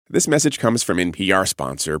This message comes from NPR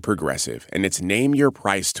sponsor Progressive, and it's Name Your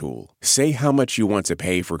Price tool. Say how much you want to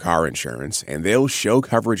pay for car insurance, and they'll show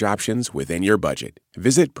coverage options within your budget.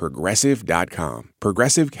 Visit Progressive.com.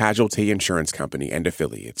 Progressive Casualty Insurance Company and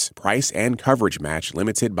Affiliates. Price and coverage match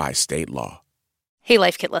limited by state law. Hey,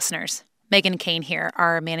 Life Kit listeners. Megan Kane here,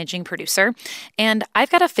 our managing producer, and I've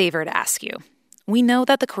got a favor to ask you. We know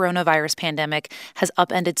that the coronavirus pandemic has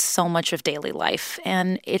upended so much of daily life,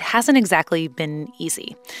 and it hasn't exactly been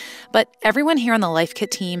easy. But everyone here on the Life Kit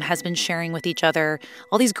team has been sharing with each other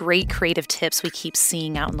all these great creative tips we keep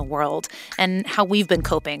seeing out in the world and how we've been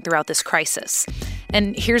coping throughout this crisis.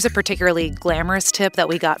 And here's a particularly glamorous tip that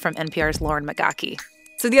we got from NPR's Lauren Magaki.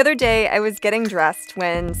 So the other day, I was getting dressed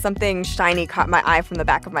when something shiny caught my eye from the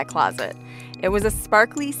back of my closet. It was a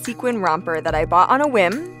sparkly sequin romper that I bought on a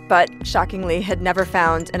whim, but shockingly had never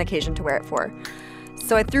found an occasion to wear it for.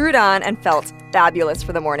 So I threw it on and felt fabulous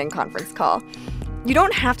for the morning conference call. You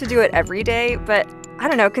don't have to do it every day, but I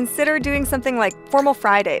don't know, consider doing something like Formal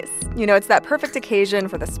Fridays. You know, it's that perfect occasion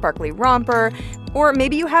for the sparkly romper, or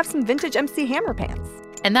maybe you have some vintage MC Hammer pants.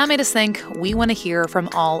 And that made us think we want to hear from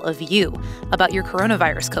all of you about your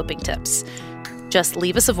coronavirus coping tips. Just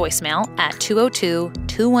leave us a voicemail at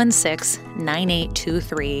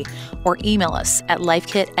 202-216-9823 or email us at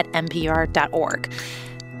lifekit@npr.org.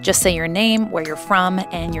 Just say your name, where you're from,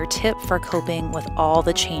 and your tip for coping with all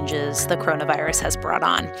the changes the coronavirus has brought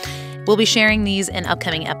on. We'll be sharing these in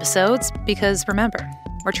upcoming episodes because, remember,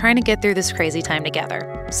 we're trying to get through this crazy time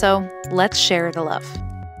together. So let's share the love.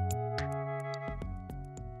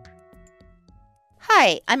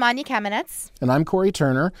 Hi, I'm Anya Kamenetz. And I'm Corey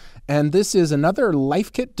Turner, and this is another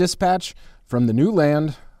Life Kit dispatch from the new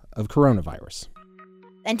land of coronavirus.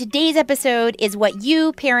 And today's episode is what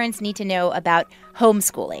you parents need to know about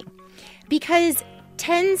homeschooling. Because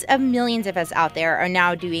tens of millions of us out there are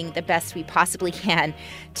now doing the best we possibly can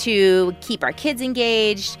to keep our kids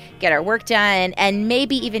engaged, get our work done, and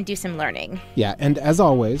maybe even do some learning. Yeah, and as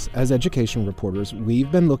always, as education reporters, we've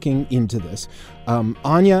been looking into this.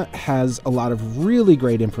 Anya has a lot of really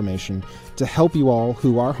great information to help you all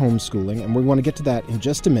who are homeschooling, and we want to get to that in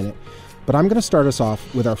just a minute. But I'm going to start us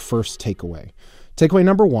off with our first takeaway. Takeaway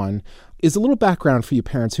number one is a little background for you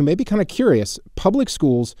parents who may be kind of curious. Public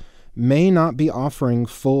schools may not be offering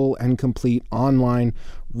full and complete online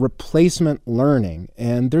replacement learning,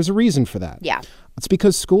 and there's a reason for that. Yeah. It's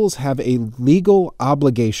because schools have a legal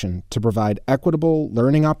obligation to provide equitable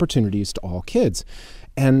learning opportunities to all kids.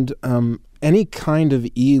 And any kind of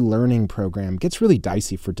e-learning program gets really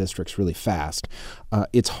dicey for districts really fast.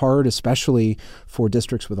 It's hard, especially for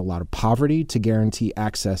districts with a lot of poverty, to guarantee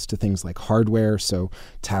access to things like hardware, so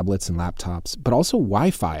tablets and laptops, but also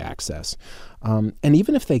Wi-Fi access. And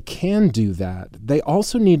even if they can do that, they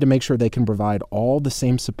also need to make sure they can provide all the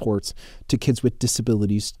same supports to kids with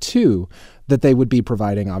disabilities, too, that they would be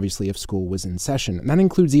providing, obviously, if school was in session. And that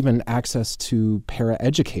includes even access to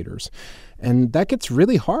paraeducators. And that gets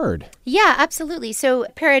really hard. Yeah, absolutely. So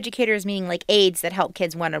paraeducators meaning like aides that help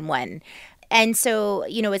kids one-on-one. And so,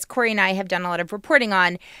 you know, as Corey and I have done a lot of reporting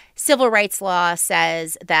on, civil rights law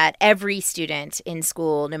says that every student in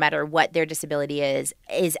school, no matter what their disability is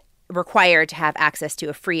required to have access to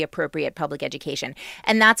a free, appropriate public education.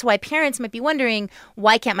 And that's why parents might be wondering,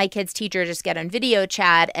 why can't my kid's teacher just get on video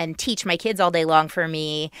chat and teach my kids all day long for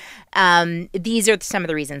me? These are some of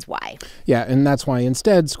the reasons why. Yeah, and that's why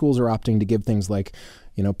instead schools are opting to give things like,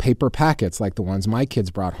 you know, paper packets like the ones my kids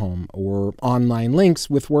brought home, or online links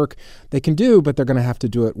with work they can do, but they're going to have to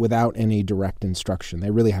do it without any direct instruction.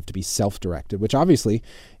 They really have to be self-directed, which obviously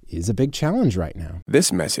is a big challenge right now.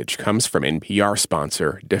 This message comes from NPR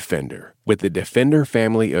sponsor Defender. With the Defender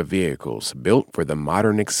family of vehicles built for the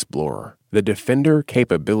modern explorer, the Defender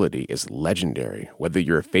capability is legendary, whether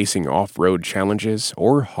you're facing off-road challenges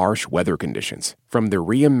or harsh weather conditions. From the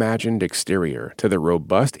reimagined exterior to the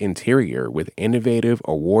robust interior with innovative,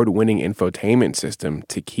 award-winning infotainment system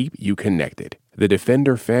to keep you connected. The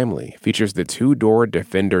Defender family features the 2-door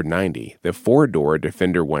Defender 90, the 4-door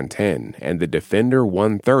Defender 110, and the Defender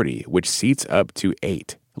 130, which seats up to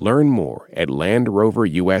 8. Learn more at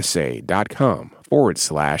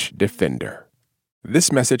LandRoverUSA.com/Defender.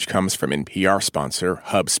 This message comes from NPR sponsor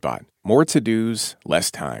HubSpot. More to-dos,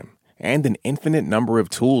 less time, and an infinite number of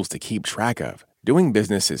tools to keep track of. Doing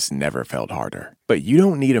business has never felt harder. But you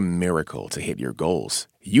don't need a miracle to hit your goals.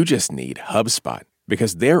 You just need HubSpot,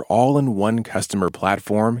 because their all-in-one customer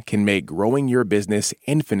platform can make growing your business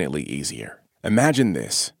infinitely easier. Imagine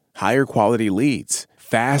this: higher quality leads,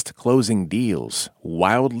 fast closing deals,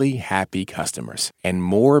 wildly happy customers, and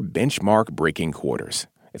more benchmark-breaking quarters.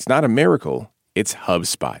 It's not a miracle, it's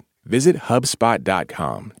HubSpot. Visit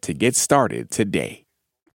HubSpot.com to get started today.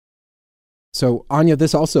 So, Anya,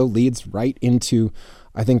 this also leads right into,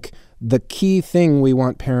 I think, the key thing we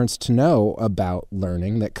want parents to know about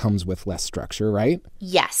learning that comes with less structure, right?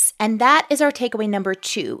 Yes, and that is our takeaway number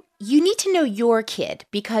 2. You need to know your kid,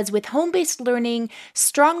 because with home-based learning,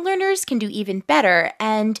 strong learners can do even better,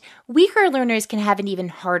 and weaker learners can have an even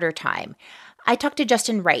harder time. I talked to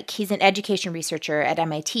Justin Reich. He's an education researcher at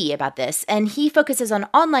MIT about this, and he focuses on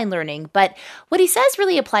online learning, but what he says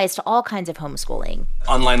really applies to all kinds of homeschooling.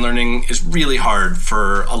 Online learning is really hard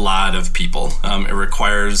for a lot of people. It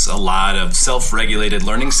requires a lot of self-regulated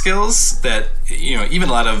learning skills that, even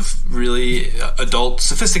a lot of really adult,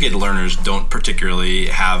 sophisticated learners don't particularly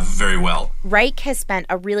have very well. Reich has spent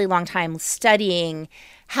a really long time studying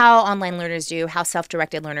how online learners do, how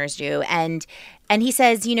self-directed learners do. And he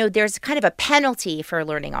says, there's kind of a penalty for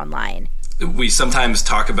learning online. We sometimes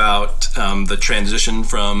talk about the transition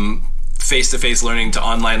from face-to-face learning to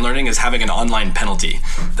online learning as having an online penalty,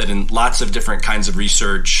 that in lots of different kinds of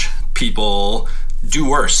research, people do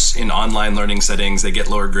worse in online learning settings. They get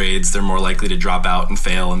lower grades. They're more likely to drop out and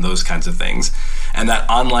fail and those kinds of things. And that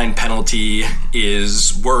online penalty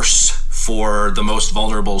is worse for the most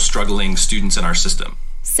vulnerable, struggling students in our system.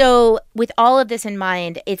 So with all of this in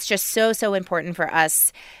mind, it's just so important for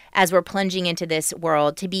us as we're plunging into this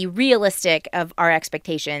world to be realistic of our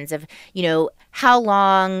expectations of, how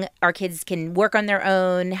long our kids can work on their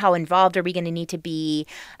own, how involved are we going to need to be,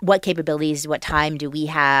 what capabilities, what time do we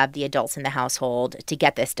have, the adults in the household, to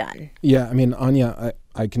get this done. Yeah, I mean, Anya,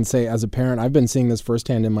 I can say as a parent, I've been seeing this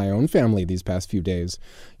firsthand in my own family these past few days.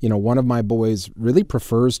 One of my boys really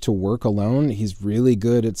prefers to work alone. He's really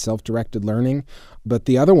good at self-directed learning. But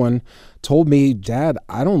the other one told me, Dad,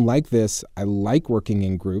 I don't like this. I like working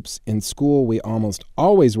in groups. In school, we almost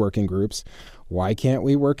always work in groups. Why can't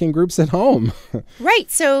we work in groups at home? Right.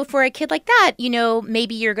 So for a kid like that,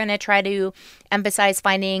 maybe you're going to try to emphasize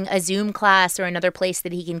finding a Zoom class or another place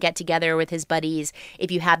that he can get together with his buddies if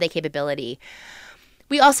you have that capability.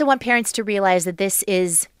 We also want parents to realize that this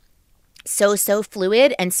is so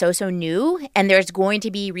fluid and so new, and there's going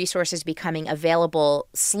to be resources becoming available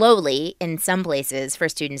slowly in some places for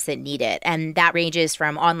students that need it. And that ranges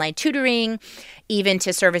from online tutoring even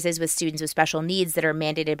to services with students with special needs that are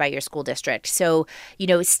mandated by your school district. So,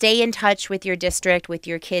 stay in touch with your district, with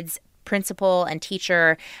your kids' principal and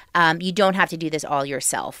teacher. You don't have to do this all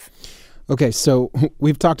yourself. Okay, so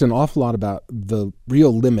we've talked an awful lot about the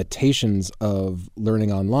real limitations of learning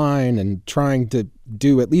online and trying to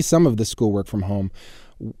do at least some of the schoolwork from home.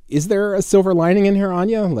 Is there a silver lining in here,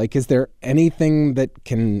 Anya? Is there anything that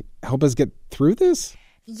can help us get through this?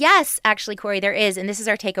 Yes, actually, Corey, there is. And this is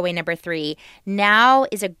our takeaway number 3. Now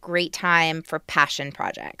is a great time for passion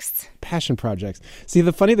projects. Passion projects. See,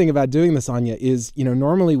 the funny thing about doing this, Anya, is,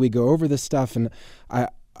 normally we go over this stuff and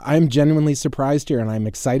I'm genuinely surprised here, and I'm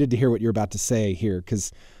excited to hear what you're about to say here,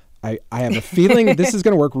 because I have a feeling this is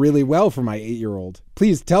going to work really well for my 8-year-old.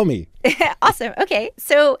 Please tell me. Awesome. Okay.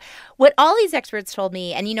 So what all these experts told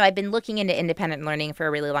me, and, I've been looking into independent learning for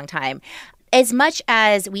a really long time, as much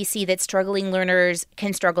as we see that struggling learners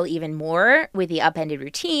can struggle even more with the upended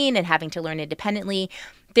routine and having to learn independently,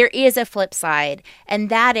 there is a flip side, and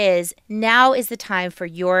that is now is the time for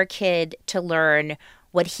your kid to learn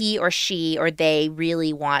what he or she or they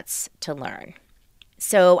really wants to learn.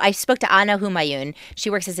 So I spoke to Anna Humayun. She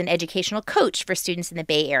works as an educational coach for students in the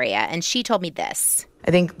Bay Area, and she told me this.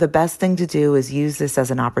 I think the best thing to do is use this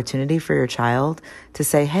as an opportunity for your child to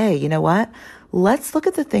say, hey, you know what? Let's look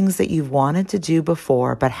at the things that you've wanted to do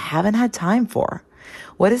before but haven't had time for.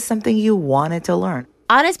 What is something you wanted to learn?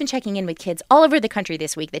 Anna's been checking in with kids all over the country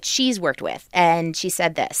this week that she's worked with, and she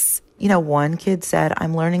said this. One kid said,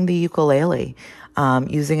 I'm learning the ukulele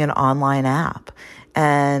using an online app.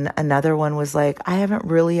 And another one was like, I haven't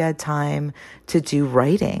really had time to do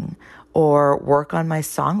writing or work on my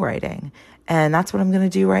songwriting. And that's what I'm going to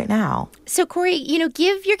do right now. So, Corey,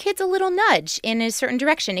 give your kids a little nudge in a certain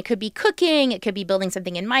direction. It could be cooking. It could be building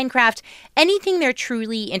something in Minecraft, anything they're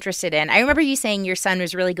truly interested in. I remember you saying your son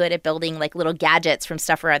was really good at building little gadgets from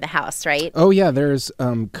stuff around the house, right? Oh, yeah. There's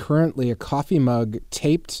currently a coffee mug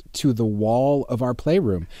taped to the wall of our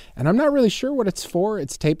playroom. And I'm not really sure what it's for.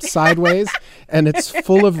 It's taped sideways and it's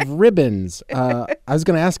full of ribbons. I was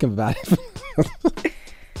going to ask him about it.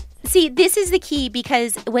 See, this is the key,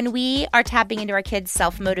 because when we are tapping into our kids'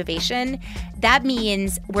 self-motivation, that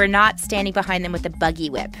means we're not standing behind them with a buggy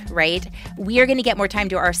whip, right? We are going to get more time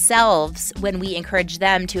to ourselves when we encourage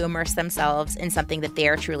them to immerse themselves in something that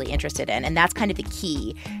they're truly interested in. And that's kind of the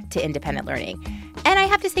key to independent learning. And I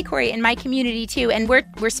have to say, Corey, in my community too, and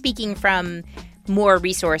we're speaking from more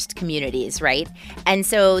resourced communities, right? And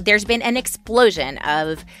so there's been an explosion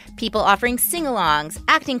of people offering sing-alongs,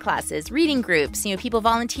 acting classes, reading groups, people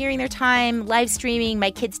volunteering their time, live streaming,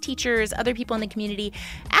 my kids' teachers, other people in the community.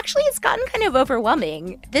 Actually, it's gotten kind of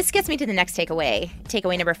overwhelming. This gets me to the next takeaway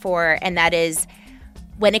number 4, and that is,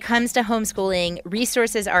 when it comes to homeschooling,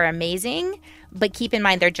 resources are amazing, but keep in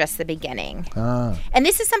mind they're just the beginning. And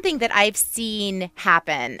this is something that I've seen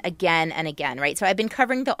happen again and again, right? So I've been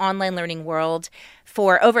covering the online learning world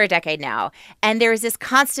for over a decade now. And there is this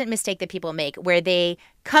constant mistake that people make where they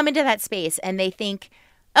come into that space and they think,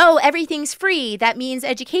 oh, everything's free. That means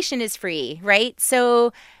education is free, right?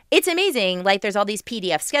 So it's amazing. Like, there's all these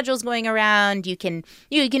PDF schedules going around. You can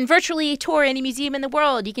virtually tour any museum in the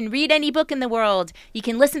world. You can read any book in the world. You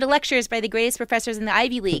can listen to lectures by the greatest professors in the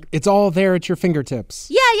Ivy League. It's all there at your fingertips.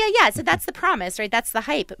 Yeah. So that's the promise, right? That's the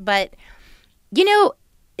hype. But,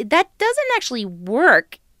 that doesn't actually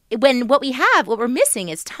work when what we're missing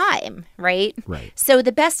is time, right? Right. So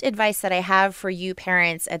the best advice that I have for you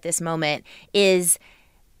parents at this moment is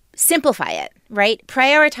simplify it, right?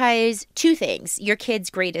 Prioritize 2 things: your kid's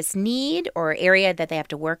greatest need or area that they have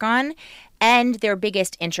to work on, and their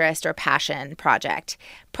biggest interest or passion project.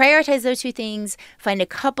 Prioritize those 2 things. Find a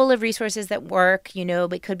couple of resources that work.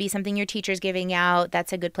 It could be something your teacher's giving out.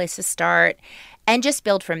 That's a good place to start. And just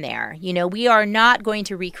build from there. We are not going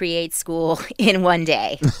to recreate school in one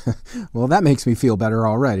day. Well, that makes me feel better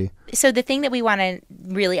already. So the thing that we want to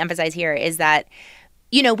really emphasize here is that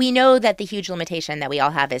we know that the huge limitation that we all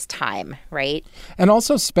have is time, right? And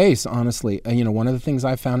also space, honestly. One of the things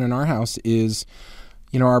I found in our house is,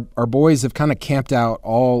 our boys have kind of camped out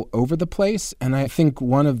all over the place. And I think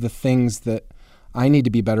one of the things that I need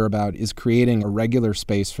to be better about is creating a regular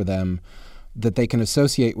space for them that they can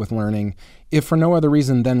associate with learning, if for no other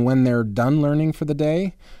reason than when they're done learning for the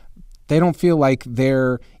day, they don't feel like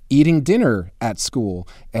they're eating dinner at school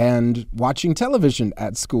and watching television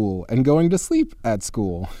at school and going to sleep at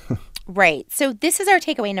school. Right. So this is our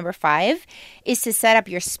takeaway number 5, is to set up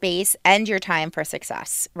your space and your time for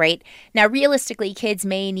success, right? Now, realistically, kids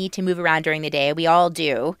may need to move around during the day. We all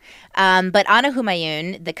do. But Anna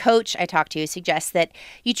Humayun, the coach I talked to, suggests that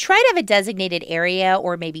you try to have a designated area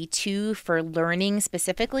or maybe 2 for learning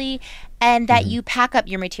specifically, and that you pack up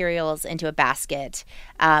your materials into a basket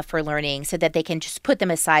for learning so that they can just put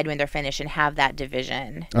them aside when they're finished and have that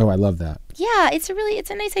division. Oh, I love that. Yeah, it's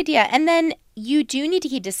a nice idea. And then you do need to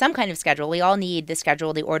keep to some kind of schedule. We all need the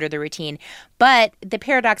schedule, the order, the routine. But the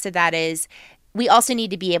paradox of that is we also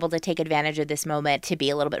need to be able to take advantage of this moment to be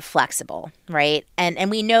a little bit flexible, right? And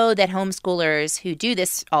we know that homeschoolers who do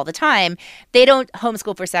this all the time, they don't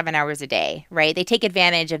homeschool for 7 hours a day, right? They take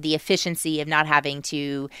advantage of the efficiency of not having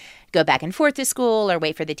to go back and forth to school or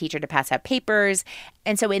wait for the teacher to pass out papers.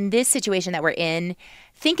 And so in this situation that we're in,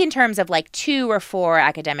 think in terms of like 2 or 4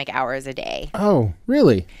 academic hours a day. Oh,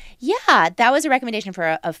 really? Yeah, that was a recommendation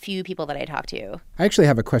for a few people that I talked to. I actually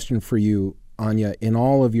have a question for you, Anya. In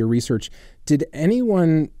all of your research, did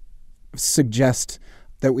anyone suggest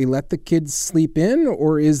that we let the kids sleep in,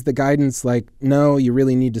 or is the guidance like, no, you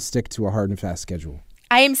really need to stick to a hard and fast schedule?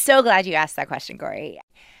 I am so glad you asked that question, Corey.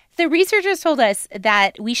 The researchers told us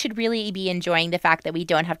that we should really be enjoying the fact that we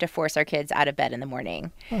don't have to force our kids out of bed in the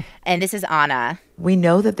morning. And this is Anna. We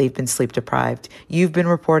know that they've been sleep deprived. You've been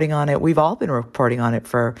reporting on it. We've all been reporting on it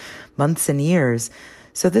for months and years.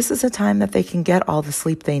 So this is a time that they can get all the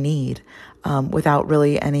sleep they need without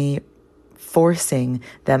really any forcing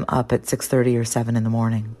them up at 6:30 or 7 in the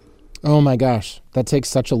morning. Oh my gosh, that takes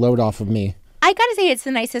such a load off of me. I got to say, it's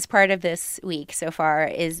the nicest part of this week so far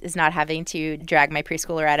is not having to drag my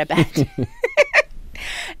preschooler out of bed.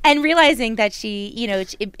 And realizing that she,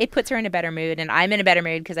 it puts her in a better mood, and I'm in a better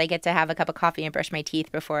mood because I get to have a cup of coffee and brush my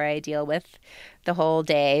teeth before I deal with the whole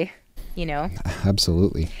day,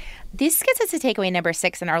 Absolutely. This gets us to takeaway number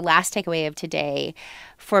 6, and our last takeaway of today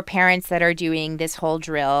for parents that are doing this whole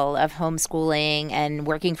drill of homeschooling and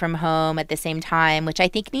working from home at the same time, which I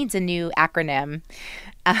think needs a new acronym.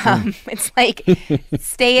 It's like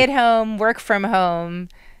stay at home, work from home.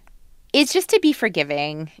 It's just to be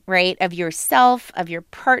forgiving, right, of yourself, of your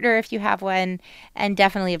partner if you have one, and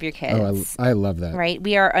definitely of your kids. Oh, I love that. Right?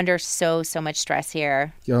 We are under so much stress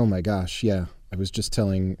here. Oh my gosh, yeah. I was just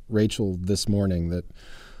telling Rachel this morning that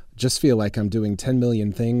just feel like I'm doing 10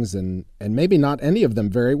 million things and maybe not any of them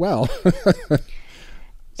very well.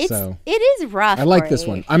 It is rough. I like this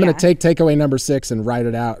one. I'm going to take takeaway number 6 and write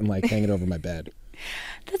it out and hang it over my bed.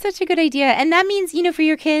 That's such a good idea. And that means, for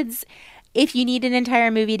your kids, if you need an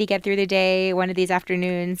entire movie to get through the day, one of these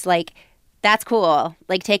afternoons, that's cool.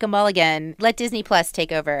 Take a mulligan. Let Disney Plus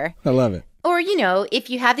take over. I love it. Or, if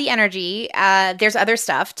you have the energy, there's other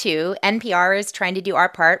stuff too. NPR is trying to do our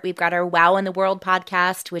part. We've got our Wow in the World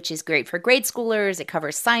podcast, which is great for grade schoolers. It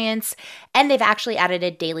covers science. And they've actually added a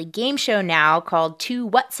daily game show now called Two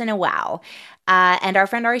What's in a Wow. And our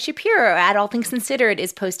friend Ari Shapiro at All Things Considered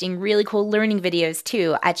is posting really cool learning videos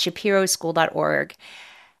too at shapiroschool.org.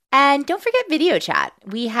 And don't forget video chat.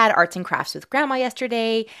 We had arts and crafts with Grandma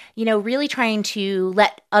yesterday, really trying to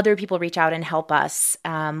let other people reach out and help us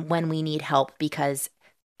when we need help, because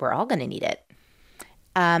we're all going to need it.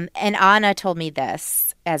 And Anna told me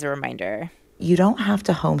this as a reminder. You don't have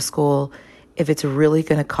to homeschool if it's really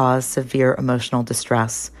going to cause severe emotional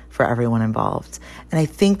distress for everyone involved. And I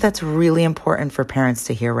think that's really important for parents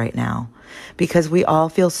to hear right now, because we all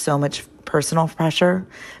feel so much personal pressure.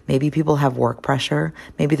 Maybe people have work pressure.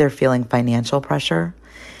 Maybe they're feeling financial pressure.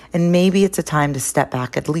 And maybe it's a time to step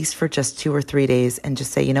back, at least for just 2 or 3 days, and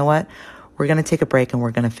just say, you know what? We're going to take a break and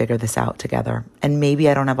we're going to figure this out together. And maybe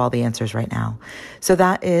I don't have all the answers right now. So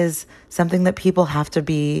that is something that people have to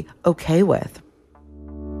be okay with.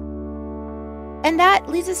 And that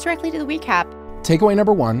leads us directly to the recap. Takeaway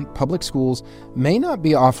number 1, public schools may not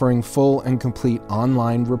be offering full and complete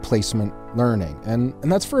online replacement learning, and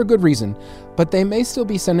that's for a good reason, but they may still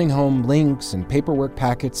be sending home links and paperwork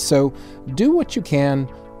packets, so do what you can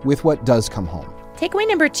with what does come home. Takeaway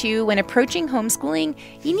number 2, when approaching homeschooling,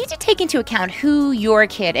 you need to take into account who your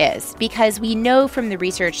kid is, because we know from the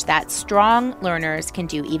research that strong learners can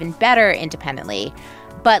do even better independently,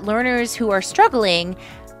 but learners who are struggling,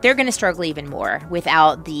 they're going to struggle even more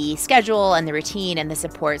without the schedule and the routine and the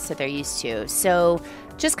supports that they're used to. So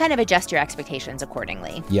just kind of adjust your expectations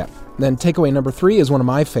accordingly. Yeah. Then takeaway number 3 is one of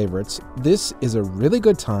my favorites. This is a really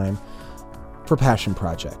good time for passion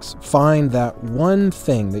projects. Find that one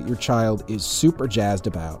thing that your child is super jazzed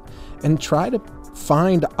about and try to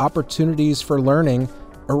find opportunities for learning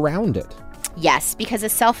around it. Yes, because a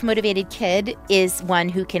self-motivated kid is one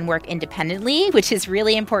who can work independently, which is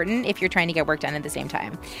really important if you're trying to get work done at the same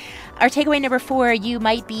time. Our takeaway number 4, you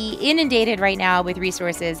might be inundated right now with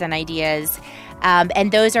resources and ideas,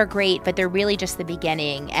 and those are great, but they're really just the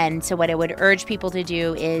beginning. And so what I would urge people to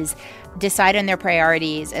do is decide on their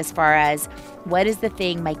priorities as far as what is the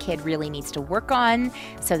thing my kid really needs to work on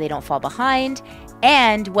so they don't fall behind,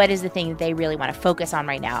 and what is the thing that they really want to focus on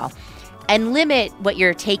right now. And limit what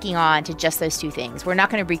you're taking on to just those 2 things. We're not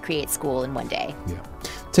going to recreate school in one day. Yeah.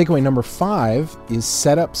 Takeaway number 5 is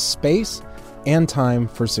set up space and time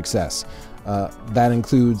for success. That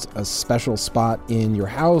includes a special spot in your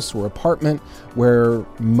house or apartment where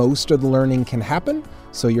most of the learning can happen,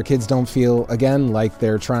 so your kids don't feel, again, like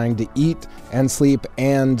they're trying to eat and sleep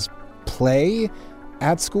and play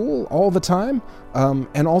at school all the time.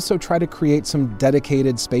 And also try to create some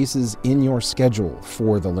dedicated spaces in your schedule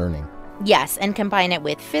for the learning. Yes, and combine it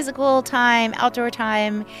with physical time, outdoor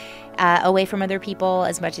time, away from other people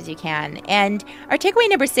as much as you can. And our takeaway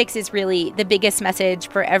number 6 is really the biggest message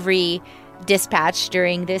for every dispatch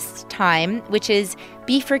during this time, which is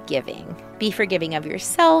be forgiving. Be forgiving of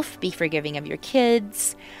yourself, be forgiving of your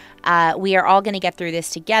kids. We are all going to get through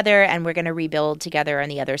this together, and we're going to rebuild together on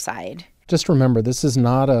the other side. Just remember, this is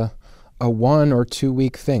not a 1 or 2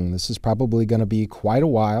 week thing. This is probably going to be quite a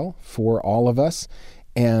while for all of us,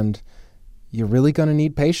 and you're really going to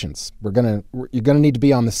need patience. You're going to need to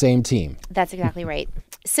be on the same team. That's exactly right.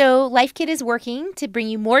 So Life Kit is working to bring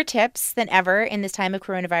you more tips than ever in this time of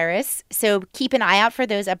coronavirus. So keep an eye out for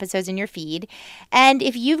those episodes in your feed. And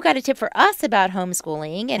if you've got a tip for us about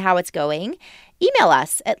homeschooling and how it's going, email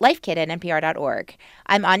us at lifekit@npr.org.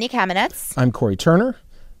 I'm Anya Kamenetz. I'm Corey Turner.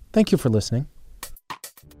 Thank you for listening.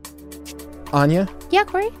 Anya? Yeah,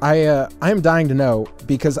 Corey? I am dying to know,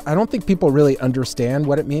 because I don't think people really understand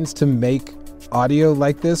what it means to make audio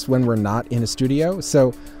like this when we're not in a studio.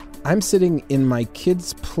 So I'm sitting in my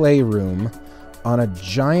kids' playroom on a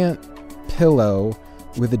giant pillow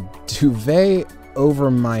with a duvet over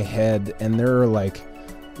my head, and there are like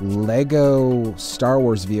Lego Star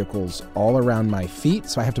Wars vehicles all around my feet,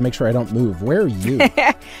 so I have to make sure I don't move. Where are you?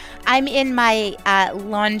 I'm in my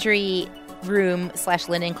laundry room /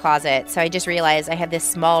 linen closet. So I just realized I have this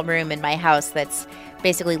small room in my house that's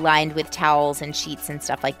basically lined with towels and sheets and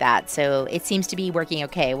stuff like that. So it seems to be working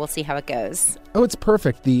okay. We'll see how it goes. Oh, it's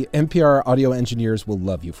perfect. The NPR audio engineers will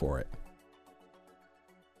love you for it.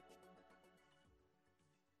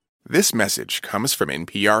 This message comes from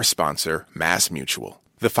NPR sponsor MassMutual.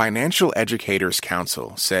 The Financial Educators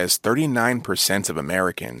Council says 39% of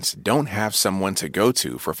Americans don't have someone to go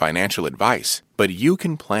to for financial advice, but you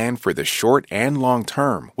can plan for the short and long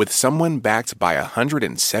term with someone backed by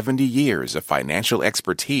 170 years of financial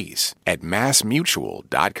expertise at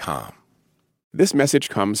massmutual.com. This message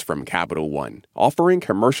comes from Capital One, offering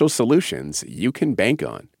commercial solutions you can bank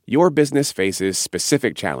on. Your business faces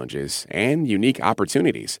specific challenges and unique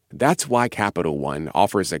opportunities. That's why Capital One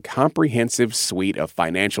offers a comprehensive suite of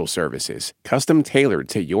financial services, custom tailored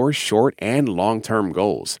to your short and long-term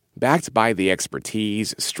goals. Backed by the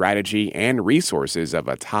expertise, strategy, and resources of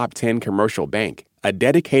a top 10 commercial bank, a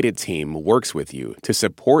dedicated team works with you to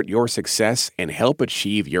support your success and help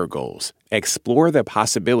achieve your goals. Explore the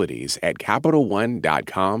possibilities at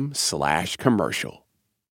CapitalOne.com/commercial.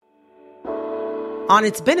 On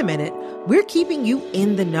It's Been a Minute, we're keeping you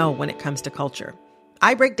in the know when it comes to culture.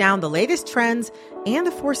 I break down the latest trends and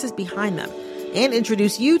the forces behind them and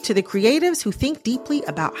introduce you to the creatives who think deeply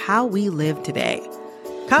about how we live today.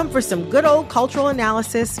 Come for some good old cultural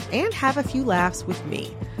analysis and have a few laughs with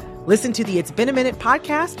me. Listen to the It's Been a Minute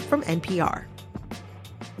podcast from NPR.